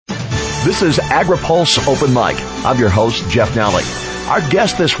This is AgriPulse Open Mic. I'm your host, Jeff Nally. Our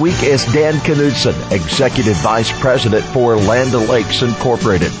guest this week is Dan Knudsen, Executive Vice President for Land O'Lakes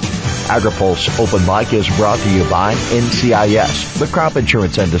Incorporated. AgriPulse Open Mic is brought to you by NCIS, the crop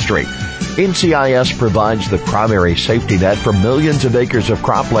insurance industry. NCIS provides the primary safety net for millions of acres of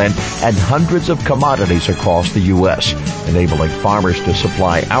cropland and hundreds of commodities across the U.S., enabling farmers to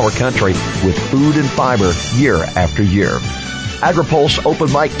supply our country with food and fiber year after year. AgriPulse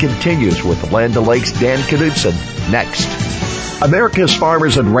Open Mic continues with Land O'Lakes' Dan Knudsen next. America's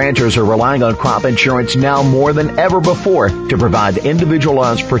farmers and ranchers are relying on crop insurance now more than ever before to provide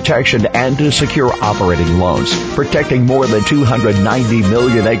individualized protection and to secure operating loans. Protecting more than 290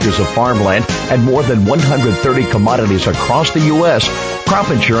 million acres of farmland and more than 130 commodities across the U.S.,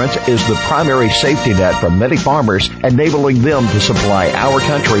 crop insurance is the primary safety net for many farmers, enabling them to supply our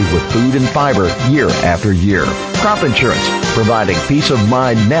country with food and fiber year after year. Crop insurance, providing peace of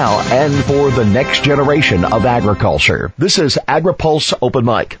mind now and for the next generation of agriculture. This is AgriPulse Open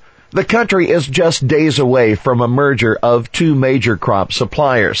Mic. The country is just days away from a merger of two major crop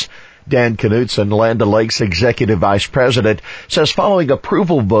suppliers. Dan Knudsen, Land O'Lakes Executive Vice President, says following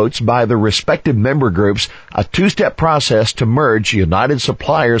approval votes by the respective member groups, a two-step process to merge United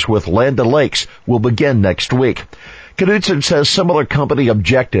Suppliers with Land O'Lakes will begin next week. Knudsen says similar company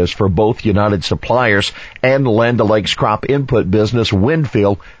objectives for both United Suppliers and Land O'Lakes crop input business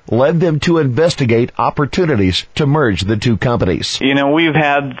Winfield led them to investigate opportunities to merge the two companies. You know, we've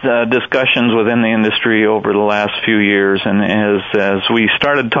had discussions within the industry over the last few years, and as we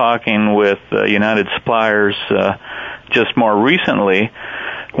started talking with United Suppliers just more recently,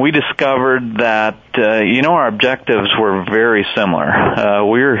 we discovered that, our objectives were very similar.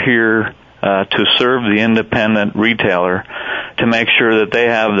 We're here to serve the independent retailer to make sure that they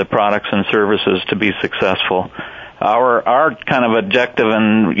have the products and services to be successful. Our kind of objective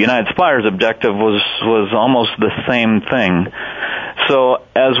and United Suppliers' objective was almost the same thing. So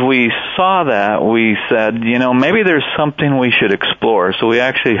as we saw that, we said, maybe there's something we should explore. So we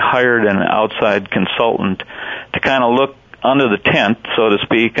actually hired an outside consultant to kind of look under the tent, so to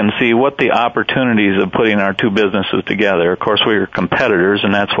speak, and see what the opportunities of putting our two businesses together. Of course, we were competitors,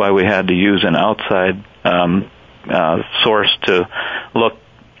 and that's why we had to use an outside source to look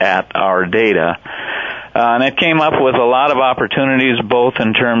at our data. And it came up with a lot of opportunities, both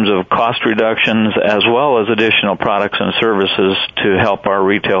in terms of cost reductions as well as additional products and services to help our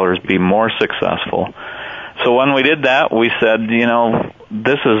retailers be more successful. So when we did that, we said,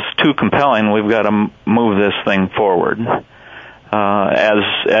 this is too compelling. We've got to move this thing forward.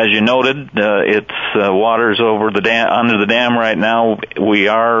 As you noted, it's water's over the dam, under the dam right now. We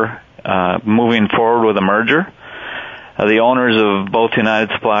are moving forward with a merger. The owners of both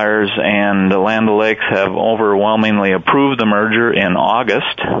United Suppliers and Land O'Lakes have overwhelmingly approved the merger in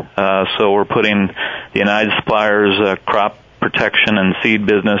August. So we're putting the United Suppliers crop protection and seed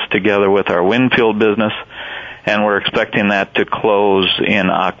business together with our Winfield business, and we're expecting that to close in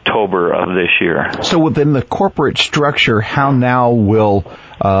October of this year. So within the corporate structure, how now will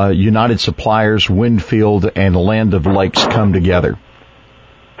United Suppliers, Winfield, and Land O'Lakes come together?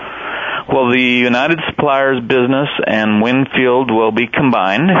 Well, the United Suppliers business and Winfield will be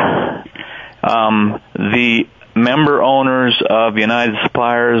combined. The member owners of United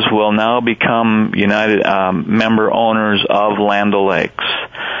Suppliers will now become member owners of Land O'Lakes,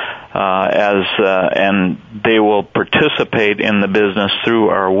 and they will participate in the business through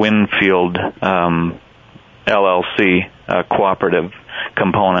our Winfield LLC cooperative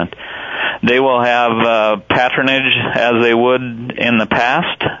component. They will have patronage as they would in the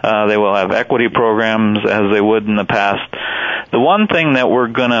past. They will have equity programs as they would in the past. The one thing that we're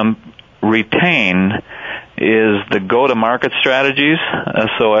going to retain is the go-to-market strategies.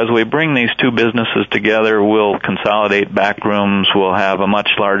 So as we bring these two businesses together, we'll consolidate back rooms. We'll have a much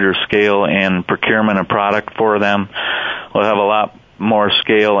larger scale in procurement of product for them. We'll have a lot more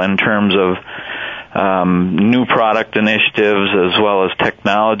scale in terms of new product initiatives as well as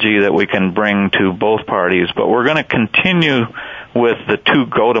technology that we can bring to both parties. But we're going to continue with the two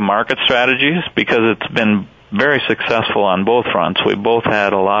go-to-market strategies because it's been very successful on both fronts. We both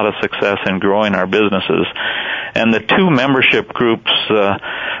had a lot of success in growing our businesses. And the two membership groups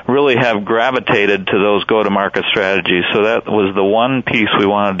really have gravitated to those go-to-market strategies. So that was the one piece we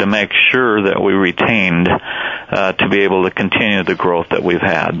wanted to make sure that we retained to be able to continue the growth that we've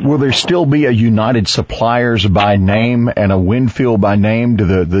had. Will there still be a United Suppliers by name and a Winfield by name?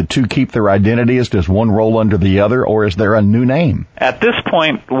 Do the two keep their identities? Does one roll under the other, or is there a new name? At this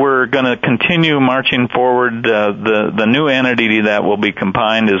point, we're going to continue marching forward. The new entity that will be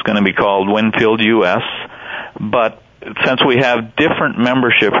combined is going to be called Winfield U.S., but since we have different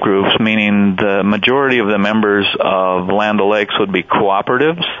membership groups, meaning the majority of the members of Land O'Lakes would be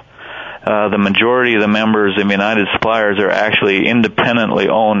cooperatives, the majority of the members of United Suppliers are actually independently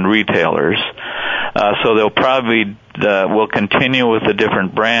owned retailers. So they'll probably will continue with the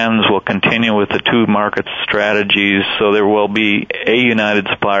different brands, will continue with the two market strategies. So there will be a United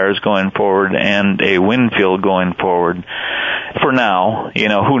Suppliers going forward and a Winfield going forward. For now,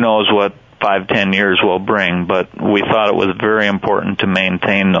 who knows what 5-10 years will bring, but we thought it was very important to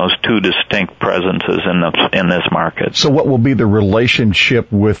maintain those two distinct presences in this market. So what will be the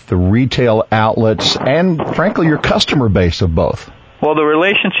relationship with the retail outlets and, frankly, your customer base of both? Well, the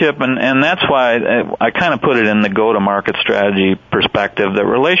relationship, and that's why I kind of put it in the go-to-market strategy perspective, the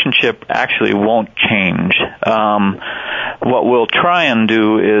relationship actually won't change. What we'll try and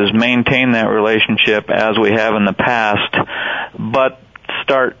do is maintain that relationship as we have in the past, but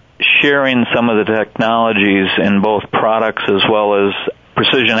start sharing some of the technologies in both products as well as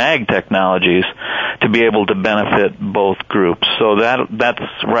precision ag technologies to be able to benefit both groups. So that's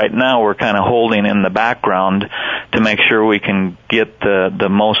right now we're kind of holding in the background to make sure we can get the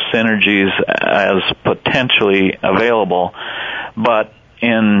most synergies as potentially available. But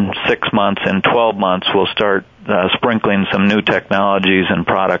in 6 months and 12 months, we'll start sprinkling some new technologies and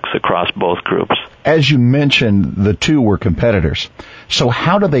products across both groups. As you mentioned, the two were competitors. So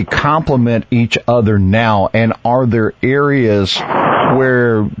how do they complement each other now? And are there areas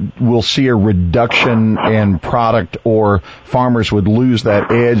where we'll see a reduction in product or farmers would lose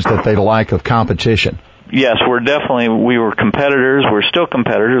that edge that they like of competition? Yes, we were competitors. We're still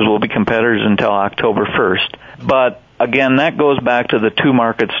competitors. We'll be competitors until October 1st. But again, that goes back to the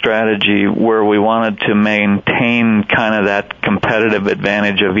two-market strategy where we wanted to maintain kind of that competitive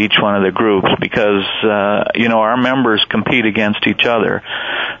advantage of each one of the groups because, our members compete against each other.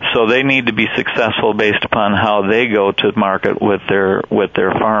 So they need to be successful based upon how they go to market with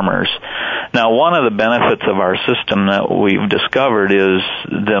their farmers. Now, one of the benefits of our system that we've discovered is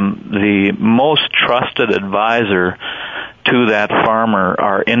the most trusted advisor to that farmer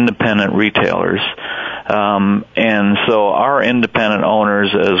are independent retailers. And so our independent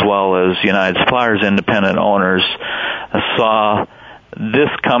owners as well as United Suppliers independent owners saw this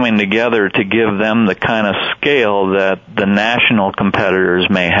coming together to give them the kind of scale that the national competitors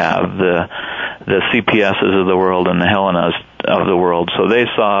may have, the CPSs of the world and the Helenas of the world. So they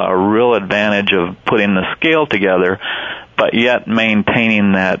saw a real advantage of putting the scale together, but yet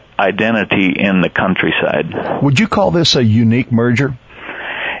maintaining that identity in the countryside. Would you call this a unique merger?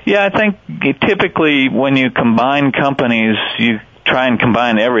 Yeah, I think typically when you combine companies, you try and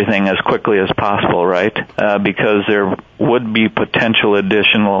combine everything as quickly as possible, right? Because there would be potential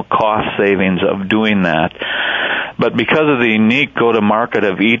additional cost savings of doing that. But because of the unique go-to-market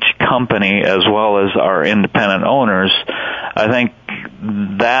of each company as well as our independent owners, I think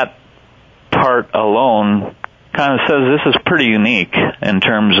that part alone kind of says this is pretty unique in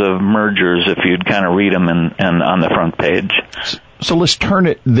terms of mergers if you'd kind of read them and on the front page. So let's turn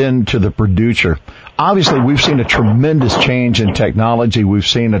it then to the producer. Obviously, we've seen a tremendous change in technology. We've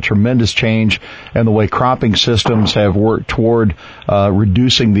seen a tremendous change in the way cropping systems have worked toward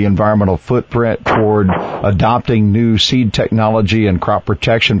reducing the environmental footprint, toward adopting new seed technology and crop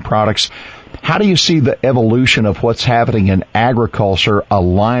protection products. How do you see the evolution of what's happening in agriculture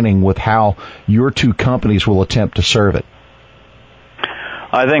aligning with how your two companies will attempt to serve it?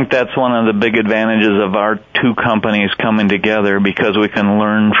 I think that's one of the big advantages of our two companies coming together because we can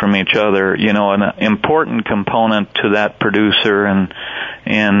learn from each other. An important component to that producer and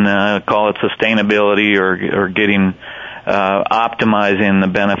call it sustainability or getting optimizing the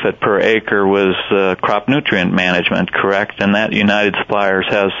benefit per acre was crop nutrient management, correct? And that United Suppliers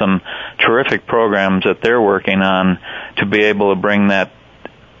has some terrific programs that they're working on to be able to bring that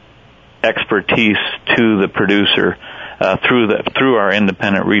expertise to the producer through our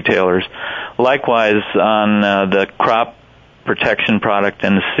independent retailers. Likewise, on the crop protection product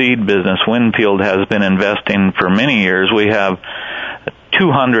and the seed business, Winfield has been investing for many years. We have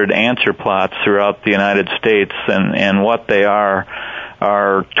 200 answer plots throughout the United States, and what they are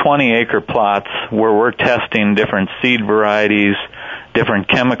 20-acre plots where we're testing different seed varieties, different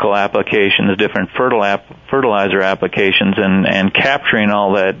chemical applications, different fertilizer applications, and capturing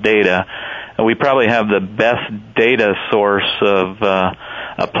all that data. We probably have the best data source of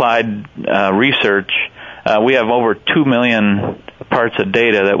applied research. We have over 2 million parts of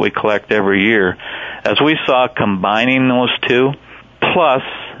data that we collect every year. As we saw combining those two, plus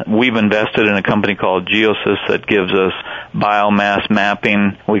we've invested in a company called Geosys that gives us biomass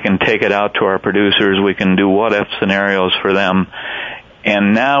mapping. We can take it out to our producers. We can do what-if scenarios for them.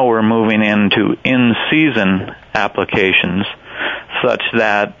 And now we're moving into in-season applications, such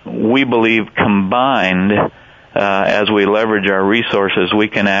that we believe combined, as we leverage our resources, we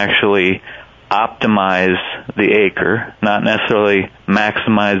can actually optimize the acre, not necessarily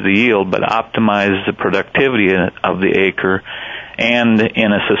maximize the yield, but optimize the productivity of the acre and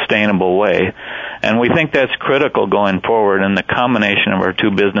in a sustainable way. And we think that's critical going forward, and the combination of our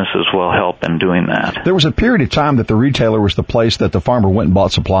two businesses will help in doing that. There was a period of time that the retailer was the place that the farmer went and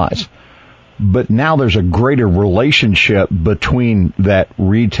bought supplies. But now there's a greater relationship between that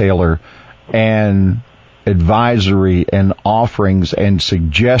retailer and advisory and offerings and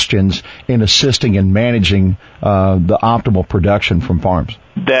suggestions in assisting and managing the optimal production from farms.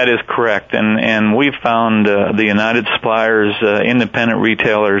 That is correct, and we've found the United Suppliers, independent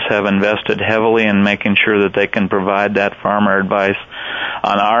retailers have invested heavily in making sure that they can provide that farmer advice.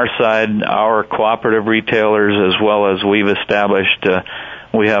 On our side, our cooperative retailers, as well as we've established,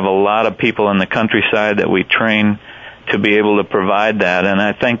 we have a lot of people in the countryside that we train to be able to provide that. And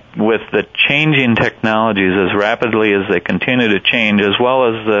I think with the changing technologies as rapidly as they continue to change, as well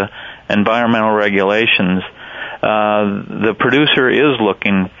as the environmental regulations, the producer is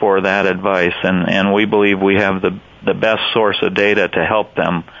looking for that advice, and we believe we have the best source of data to help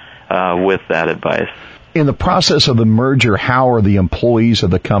them with that advice. In the process of the merger, how are the employees of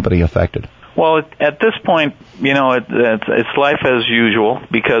the company affected? Well, at this point, it's life as usual,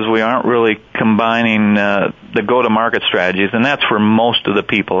 because we aren't really combining the go-to-market strategies, and that's where most of the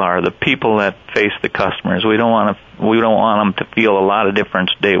people are, the people that face the customers. We don't want them to feel a lot of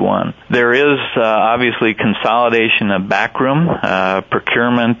difference day one. There is obviously consolidation of backroom,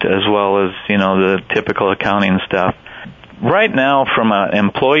 procurement, as well as the typical accounting stuff. Right now, from an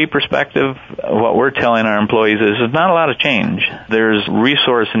employee perspective, what we're telling our employees is there's not a lot of change. There's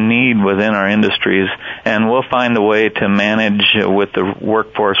resource need within our industries, and we'll find a way to manage with the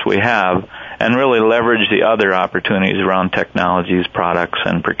workforce we have and really leverage the other opportunities around technologies, products,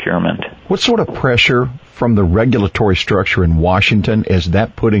 and procurement. What sort of pressure from the regulatory structure in Washington is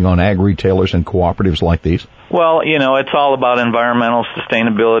that putting on ag retailers and cooperatives like these? Well, it's all about environmental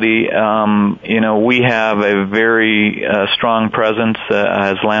sustainability. We have a very strong presence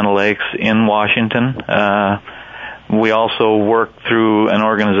as Land O'Lakes in Washington. We also work through an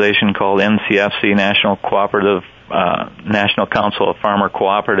organization called NCFC, National Council of Farmer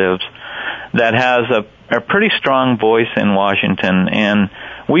Cooperatives, that has a pretty strong voice in Washington, and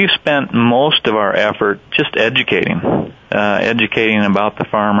we've spent most of our effort just educating about the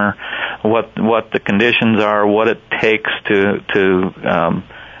farmer, what the conditions are, what it takes to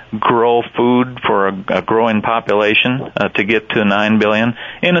grow food for a growing population to get to 9 billion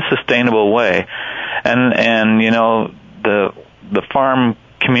in a sustainable way. And the farm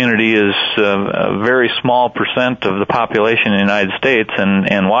community is a very small percent of the population in the United States,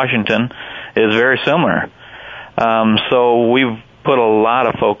 and Washington is very similar. So we've put a lot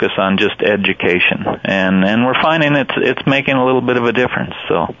of focus on just education, and we're finding it's making a little bit of a difference.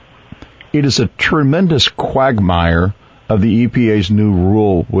 So it is a tremendous quagmire of the EPA's new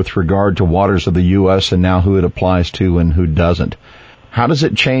rule with regard to waters of the U.S. and now who it applies to and who doesn't. How does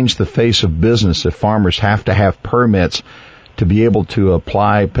it change the face of business if farmers have to have permits to be able to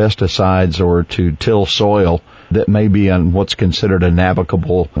apply pesticides or to till soil that may be on what's considered a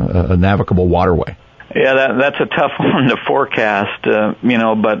navigable waterway? Yeah, that's a tough one to forecast,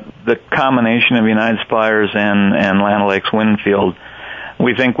 but the combination of United Suppliers and Land O'Lakes Winfield,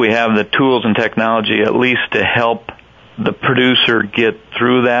 we think we have the tools and technology at least to help the producer get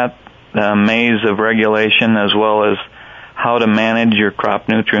through that maze of regulation, as well as how to manage your crop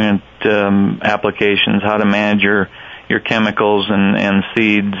nutrient applications, how to manage your chemicals and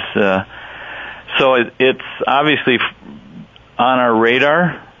seeds. So it's obviously on our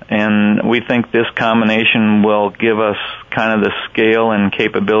radar, and we think this combination will give us kind of the scale and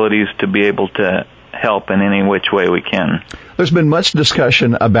capabilities to be able to help in any which way we can. There's been much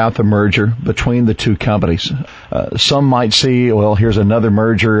discussion about the merger between the two companies. Some might see, well, here's another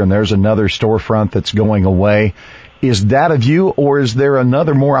merger and there's another storefront that's going away. Is that a view, or is there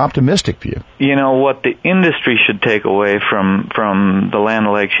another more optimistic view? What the industry should take away from the Land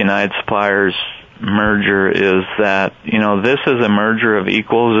O'Lakes United Suppliers merger is that, this is a merger of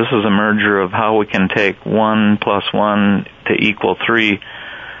equals. This is a merger of how we can take 1 + 1 to equal 3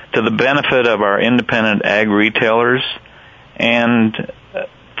 to the benefit of our independent ag retailers, and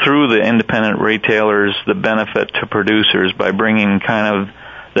through the independent retailers, the benefit to producers by bringing kind of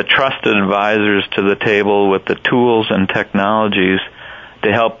the trusted advisors to the table with the tools and technologies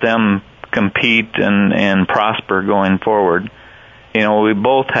to help them compete and prosper going forward. We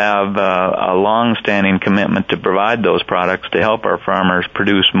both have a long-standing commitment to provide those products to help our farmers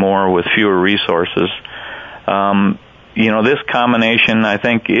produce more with fewer resources. This combination, I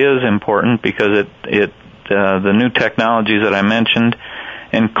think, is important because the new technologies that I mentioned,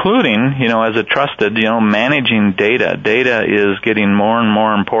 including, as a trusted, managing data. Data is getting more and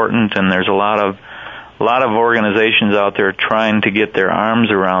more important, and there's a lot of organizations out there trying to get their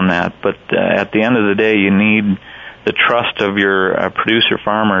arms around that. But at the end of the day, you need the trust of your producer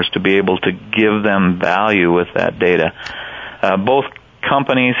farmers to be able to give them value with that data. Both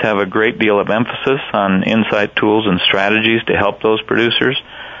companies have a great deal of emphasis on insight tools and strategies to help those producers.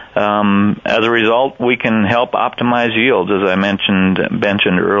 As a result, we can help optimize yields, as I mentioned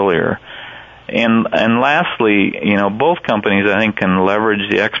earlier. And lastly, both companies, I think, can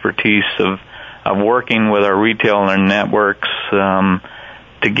leverage the expertise of working with our retailer networks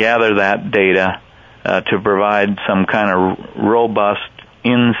to gather that data to provide some kind of robust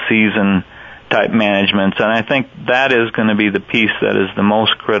in-season type management. And I think that is going to be the piece that is the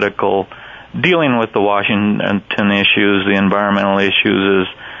most critical. Dealing with the Washington issues, the environmental issues,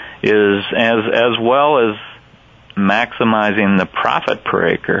 is as well as maximizing the profit per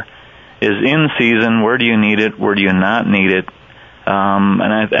acre, is in season. Where do you need it? Where do you not need it? And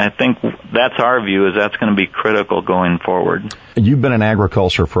I think that's our view, is that's going to be critical going forward. You've been in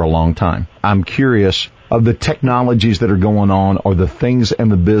agriculture for a long time. I'm curious, of the technologies that are going on or the things in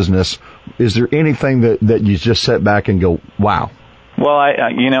the business, is there anything that you just sit back and go, wow? Well,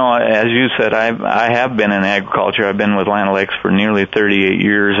 as you said, I have been in agriculture. I've been with Land O'Lakes for nearly 38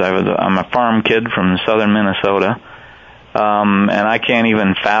 years. I'm a farm kid from southern Minnesota. And I can't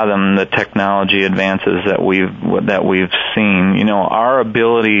even fathom the technology advances that we've seen. Our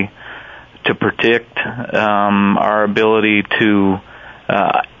ability to predict, our ability to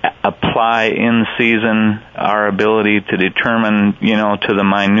apply in season, our ability to determine, to the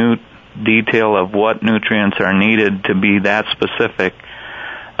minute detail of what nutrients are needed to be that specific.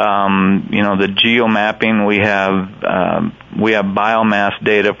 The geomapping, we have biomass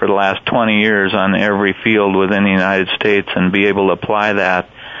data for the last 20 years on every field within the United States, and be able to apply that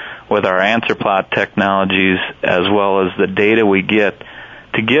with our answer plot technologies, as well as the data we get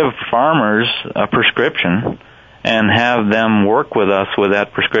to give farmers a prescription and have them work with us with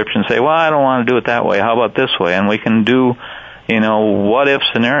that prescription. Say, well, I don't want to do it that way. How about this way? And we can do, what if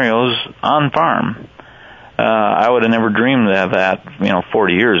scenarios on farm. I would have never dreamed of that,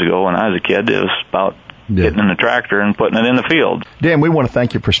 40 years ago when I was a kid. It was about getting in the tractor and putting it in the field. Dan, we want to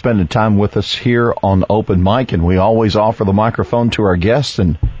thank you for spending time with us here on Open Mic, and we always offer the microphone to our guests,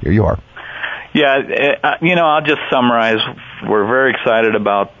 and here you are. Yeah, I'll just summarize. We're very excited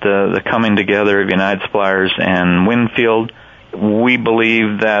about the coming together of United Suppliers and Winfield. We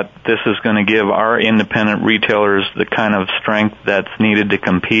believe that this is going to give our independent retailers the kind of strength that's needed to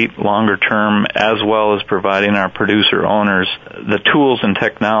compete longer term, as well as providing our producer owners the tools and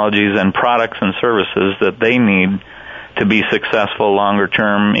technologies and products and services that they need to be successful longer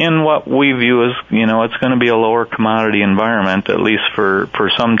term in what we view as, it's going to be a lower commodity environment, at least for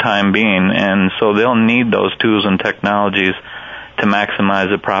some time being. And so they'll need those tools and technologies to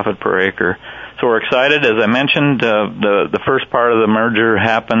maximize the profit per acre. So we're excited. As I mentioned, the first part of the merger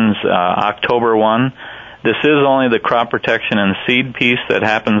happens October 1. This is only the crop protection and seed piece that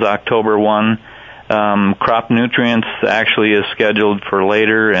happens October 1. Crop nutrients actually is scheduled for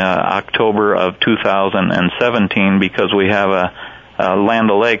later, October of 2017, because we have Land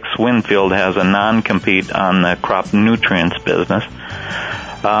O'Lakes, Winfield has a non-compete on the crop nutrients business.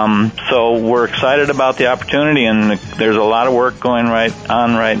 So we're excited about the opportunity, and there's a lot of work going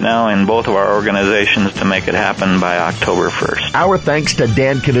on right now in both of our organizations to make it happen by October 1st. Our thanks to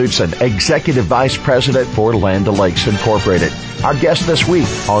Dan Knutson, Executive Vice President for Land O'Lakes Incorporated, our guest this week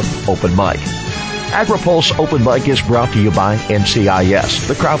on Open Mic. AgriPulse Open Mic is brought to you by NCIS,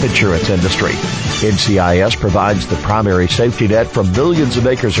 the crop insurance industry. NCIS provides the primary safety net for millions of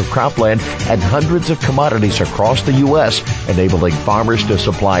acres of cropland and hundreds of commodities across the U.S., enabling farmers to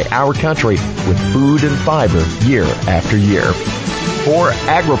supply our country with food and fiber year after year. For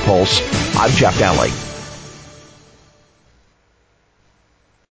AgriPulse, I'm Jeff Nally.